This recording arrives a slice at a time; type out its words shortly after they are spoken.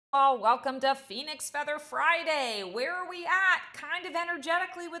Welcome to Phoenix Feather Friday. Where are we at kind of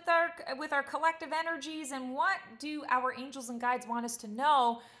energetically with our collective energies, and what do our angels and guides want us to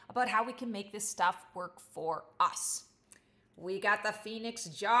know about how we can make this stuff work for us? We got the Phoenix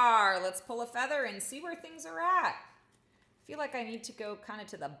jar. Let's pull a feather and see where things are at. I feel like I need to go kind of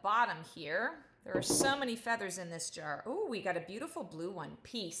to the bottom here. There are so many feathers in this jar. Oh, we got a beautiful blue one,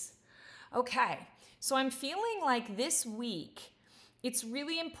 peace. Okay, so I'm feeling like this week it's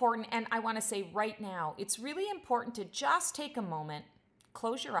really important, and I want to say right now, it's really important to just take a moment,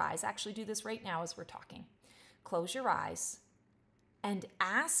 close your eyes, actually do this right now as we're talking. Close your eyes and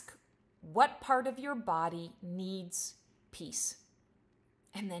ask what part of your body needs peace.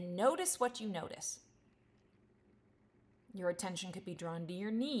 And then notice what you notice. Your attention could be drawn to your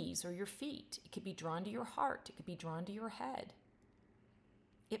knees or your feet. It could be drawn to your heart. It could be drawn to your head.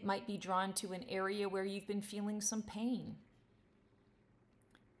 It might be drawn to an area where you've been feeling some pain.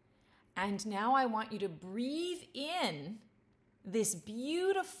 And now I want you to breathe in this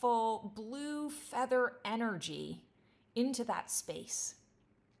beautiful blue feather energy into that space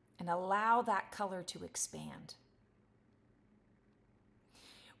and allow that color to expand.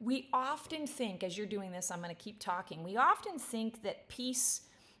 We often think, as you're doing this, I'm going to keep talking, we often think that peace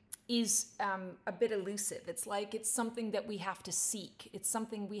is a bit elusive. It's like it's something that we have to seek. It's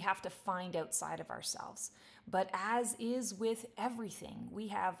something we have to find outside of ourselves. But as is with everything, we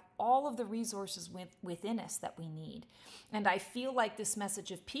have all of the resources within us that we need. And I feel like this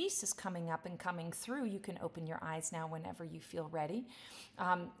message of peace is coming up and coming through. You can open your eyes now whenever you feel ready.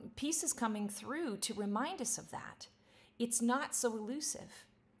 Peace is coming through to remind us of that. It's not so elusive.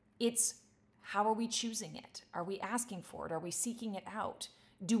 It's how are we choosing it? Are we asking for it? Are we seeking it out?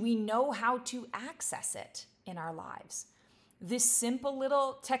 Do we know how to access it in our lives? This simple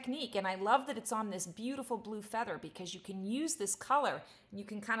little technique, and I love that it's on this beautiful blue feather because you can use this color and you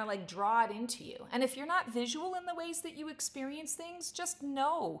can kind of like draw it into you. And if you're not visual in the ways that you experience things, just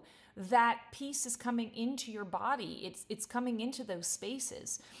know that peace is coming into your body. It's coming into those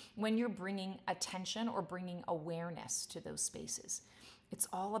spaces when you're bringing attention or bringing awareness to those spaces. It's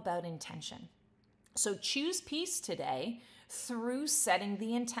all about intention. So choose peace today through setting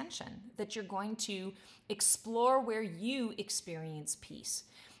the intention that you're going to explore where you experience peace.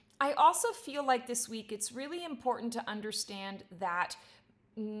 I also feel like this week it's really important to understand that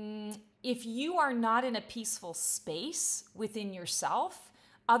if you are not in a peaceful space within yourself,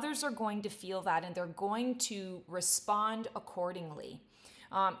 others are going to feel that and they're going to respond accordingly.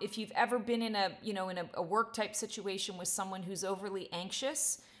 If you've ever been in a work type situation with someone who's overly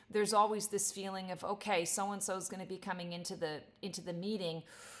anxious, there's always this feeling of, okay, so-and-so is going to be coming into the meeting.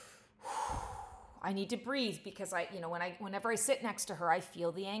 I need to breathe because whenever I sit next to her, I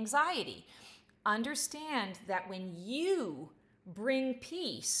feel the anxiety. Understand that when you bring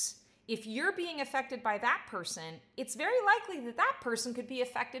peace, if you're being affected by that person, it's very likely that that person could be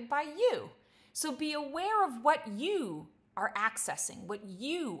affected by you. So be aware of what you are accessing, what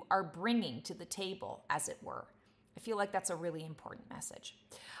you are bringing to the table, as it were. I feel like that's a really important message.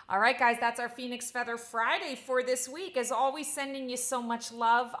 All right, guys, that's our Phoenix Feather Friday for this week. As always, sending you so much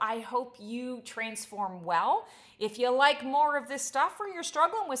love. I hope you transform well. If you like more of this stuff or you're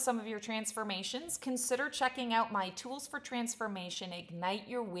struggling with some of your transformations, consider checking out my Tools for Transformation Ignite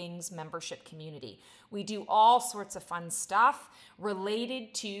Your Wings membership community. We do all sorts of fun stuff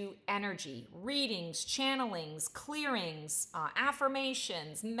related to energy, readings, channelings, clearings,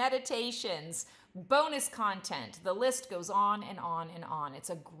 affirmations, meditations, bonus content. The list goes on and on and on. It's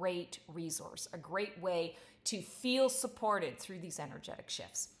a great resource, a great way to feel supported through these energetic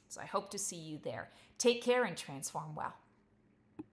shifts. So I hope to see you there. Take care and transform well.